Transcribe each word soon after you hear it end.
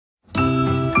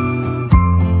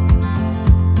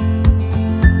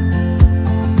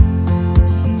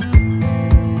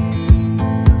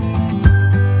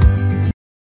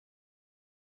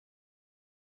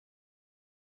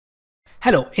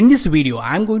Hello, in this video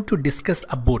I am going to discuss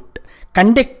about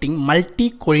conducting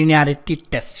multi-collinearity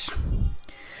tests.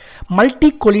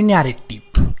 Multi-collinearity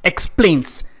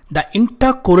explains the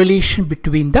intercorrelation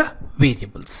between the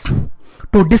variables.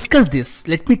 To discuss this,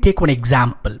 let me take one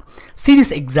example. See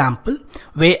this example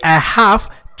where I have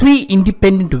three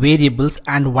independent variables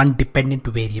and one dependent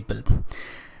variable.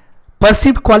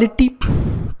 Perceived quality,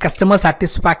 customer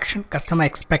satisfaction, customer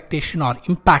expectation are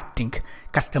impacting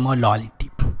customer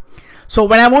loyalty. So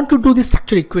when I want to do this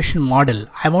structural equation model,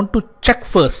 I want to check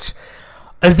first,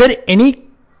 is there any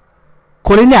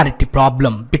collinearity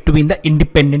problem between the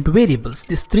independent variables,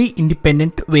 these three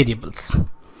independent variables.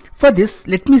 For this,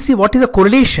 let me see what is the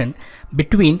correlation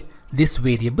between these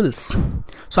variables.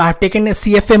 So I have taken a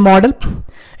CFA model.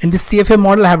 In this CFA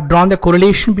model, I have drawn the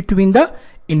correlation between the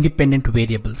independent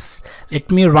variables.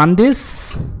 Let me run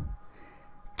this,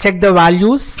 check the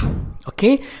values.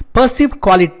 Okay, perceived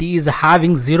quality is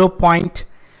having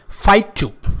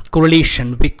 0.52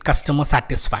 correlation with customer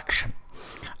satisfaction,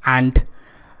 and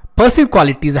perceived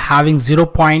quality is having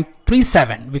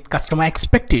 0.37 with customer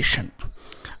expectation,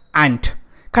 and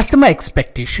customer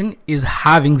expectation is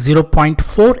having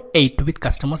 0.48 with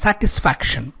customer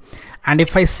satisfaction. And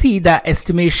if I see the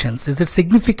estimations, is it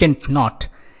significant? Not.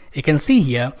 You can see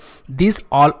here these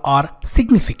all are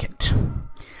significant.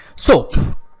 So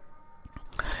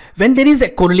when there is a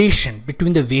correlation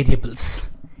between the variables,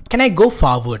 can I go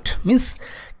forward? Means,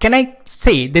 can I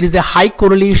say there is a high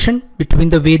correlation between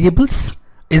the variables?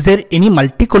 Is there any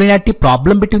multi-collinearity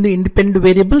problem between the independent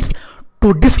variables?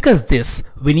 To discuss this,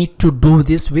 we need to do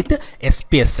this with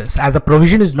SPSS. As a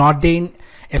provision is not there in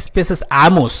SPSS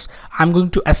AMOS, I'm going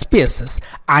to SPSS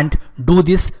and do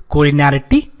this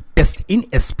collinearity test in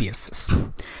SPSS.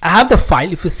 I have the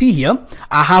file. If you see here,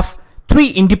 I have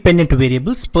three independent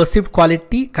variables: perceived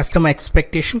quality, customer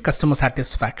expectation, customer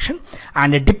satisfaction,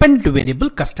 and a dependent variable,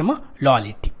 customer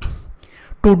loyalty.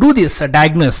 To do this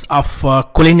diagnosis of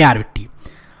collinearity,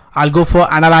 I'll go for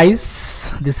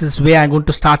analyze. This is where I'm going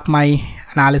to start my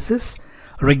analysis.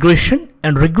 Regression.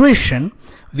 And regression,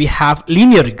 we have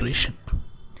linear regression.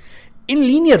 In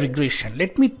linear regression,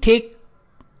 let me take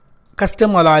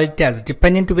customer loyalty as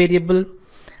dependent variable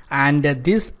and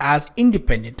this as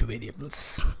independent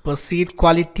variables: perceived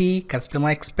quality, customer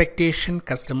expectation,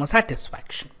 customer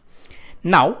satisfaction.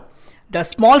 Now the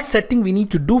small setting we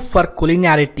need to do for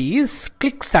collinearity is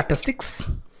click statistics.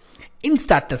 In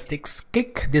statistics,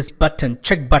 click this button,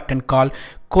 check button called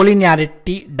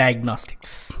collinearity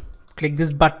diagnostics. Click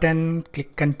this button,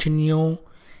 click continue,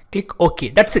 click OK.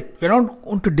 That's it. We're not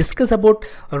going to discuss about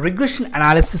regression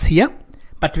analysis here,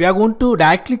 but we are going to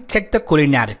directly check the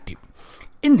collinearity.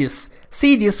 In this,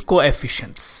 see these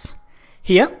coefficients.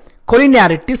 Here,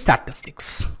 collinearity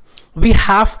statistics. We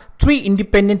have three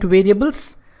independent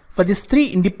variables. For these three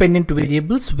independent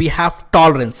variables, we have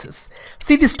tolerances.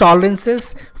 See these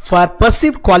tolerances. For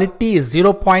perceived quality is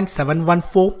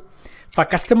 0.714. For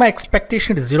customer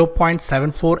expectation is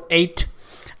 0.748.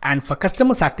 And for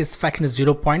customer satisfaction is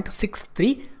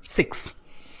 0.636.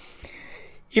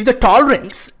 If the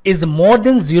tolerance is more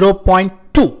than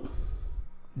 0.2,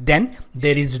 then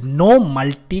there is no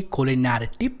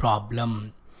multi-collinearity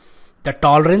problem. The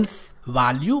tolerance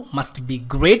value must be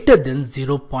greater than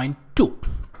 0.2.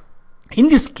 In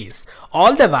this case,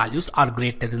 all the values are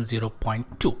greater than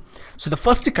 0.2. So the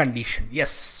first condition,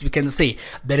 yes, we can say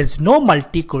there is no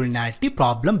multi-collinearity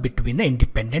problem between the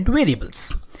independent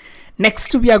variables.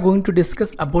 Next, we are going to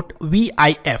discuss about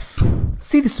VIF.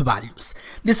 See these values.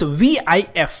 This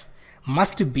VIF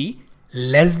must be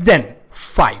less than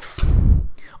 5.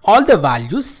 All the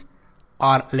values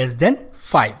are less than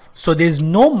 5. So there is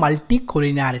no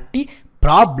multi-collinearity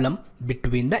problem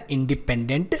between the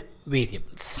independent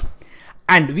variables.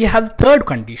 And we have the third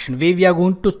condition where we are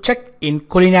going to check in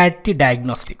collinearity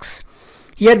diagnostics.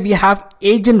 Here we have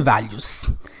eigenvalues.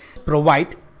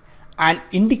 Provide an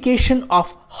indication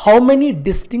of how many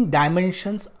distinct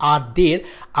dimensions are there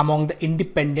among the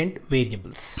independent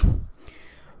variables.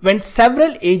 When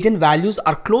several eigenvalues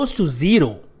are close to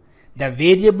 0, the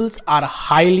variables are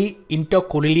highly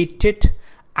intercorrelated,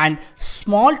 and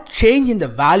small change in the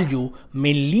value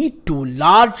may lead to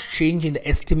large change in the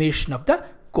estimation of the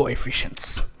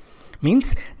coefficients.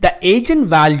 Means the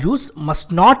eigenvalues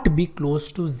must not be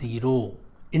close to 0.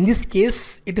 In this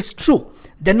case, it is true.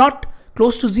 They're not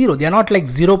close to 0. They are not like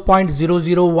 0.001 or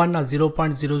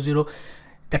 0.00.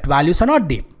 That values are not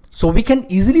there. So we can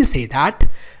easily say that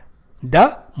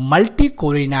the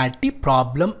multi-collinearity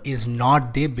problem is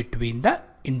not there between the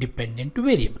independent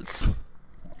variables.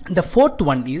 The fourth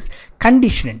one is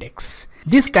condition index.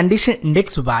 These condition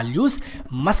index values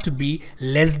must be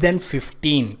less than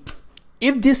 15.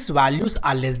 if these values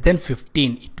are less than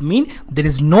 15, it means there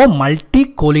is no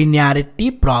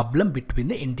multicollinearity problem between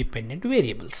the independent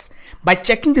variables. By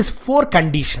checking these 4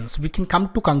 conditions, we can come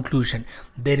to conclusion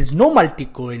there is no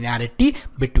multicollinearity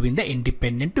between the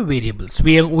independent variables.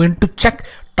 We are going to check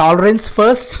tolerance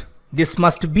first. This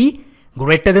must be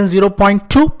greater than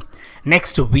 0.2.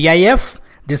 Next, VIF,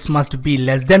 this must be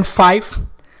less than 5.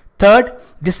 Third,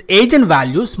 this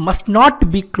eigenvalues must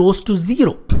not be close to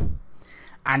 0.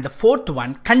 And the fourth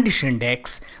one, condition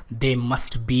index, they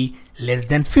must be less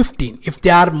than 15. If they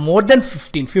are more than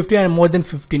 15 and more than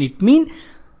 15, it means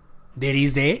there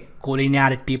is a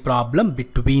collinearity problem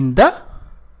between the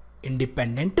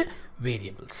independent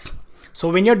variables. So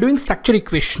when you're doing structure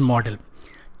equation model,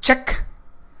 check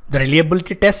the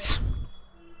reliability test,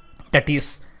 that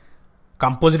is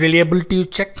composite reliability you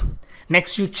check.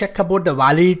 Next you check about the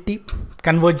validity,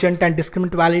 convergent and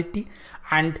discriminant validity,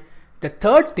 and the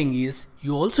third thing is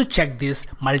you also check this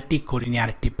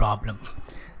multicollinearity problem.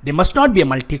 There must not be a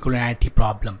multicollinearity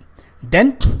problem.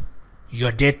 Then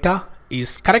your data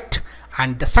is correct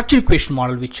and the structure equation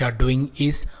model which you are doing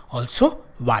is also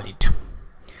valid.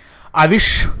 I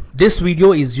wish this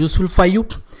video is useful for you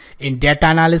in data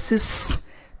analysis.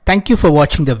 Thank you for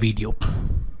watching the video.